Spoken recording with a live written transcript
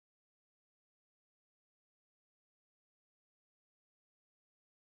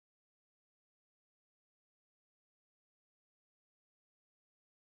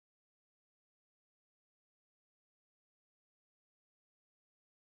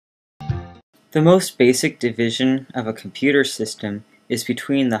The most basic division of a computer system is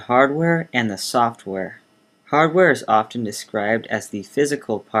between the hardware and the software. Hardware is often described as the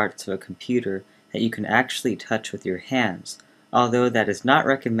physical parts of a computer that you can actually touch with your hands, although that is not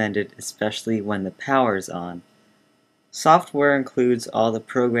recommended, especially when the power is on. Software includes all the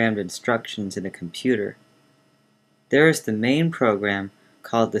programmed instructions in a computer. There is the main program,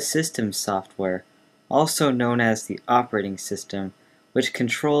 called the system software, also known as the operating system, which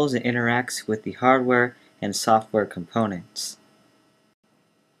controls and interacts with the hardware and software components.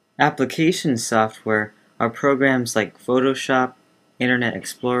 Application software are programs like Photoshop, Internet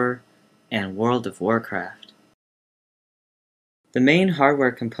Explorer, and World of Warcraft. The main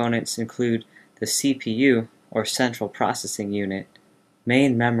hardware components include the CPU, or Central Processing Unit,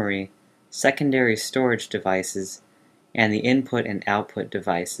 main memory, secondary storage devices, and the input and output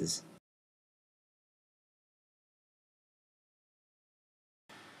devices.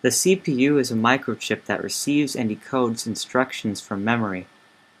 The CPU is a microchip that receives and decodes instructions from memory.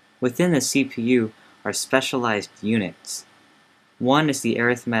 Within the CPU are specialized units. One is the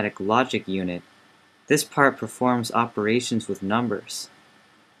arithmetic logic unit. This part performs operations with numbers.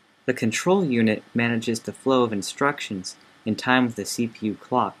 The control unit manages the flow of instructions in time with the CPU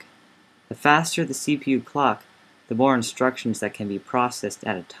clock. The faster the CPU clock, the more instructions that can be processed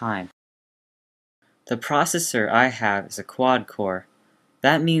at a time. The processor I have is a quad-core.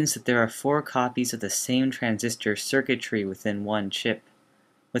 That means that there are 4 copies of the same transistor circuitry within one chip.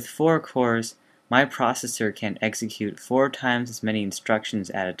 With 4 cores, my processor can execute 4 times as many instructions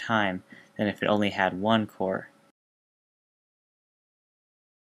at a time than if it only had 1 core.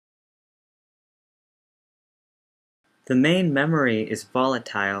 The main memory is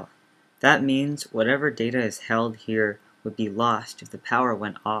volatile. That means whatever data is held here would be lost if the power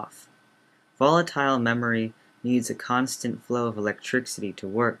went off. Volatile memory needs a constant flow of electricity to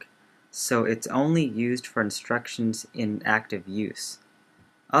work, so it's only used for instructions in active use.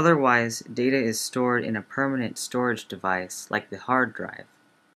 Otherwise, data is stored in a permanent storage device like the hard drive.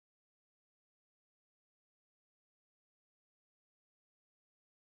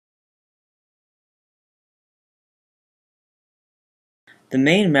 The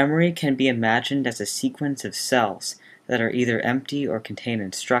main memory can be imagined as a sequence of cells that are either empty or contain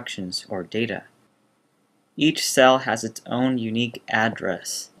instructions or data. Each cell has its own unique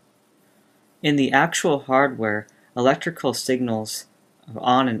address. In the actual hardware, electrical signals of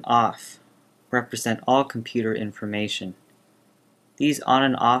on and off represent all computer information. These on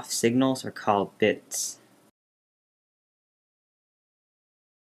and off signals are called bits.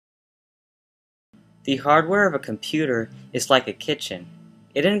 The hardware of a computer is like a kitchen.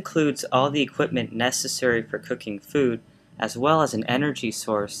 It includes all the equipment necessary for cooking food, as well as an energy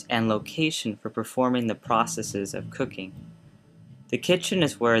source and location for performing the processes of cooking. The kitchen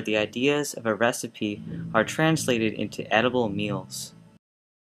is where the ideas of a recipe are translated into edible meals.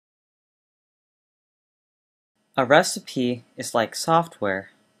 A recipe is like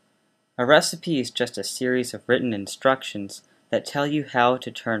software. A recipe is just a series of written instructions that tell you how to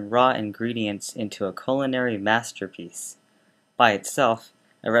turn raw ingredients into a culinary masterpiece. By itself,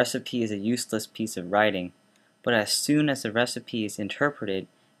 a recipe is a useless piece of writing, but as soon as the recipe is interpreted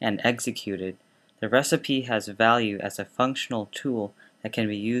and executed, the recipe has value as a functional tool that can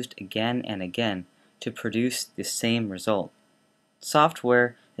be used again and again to produce the same result.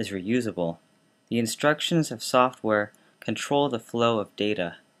 Software is reusable. The instructions of software control the flow of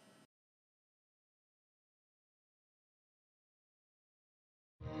data.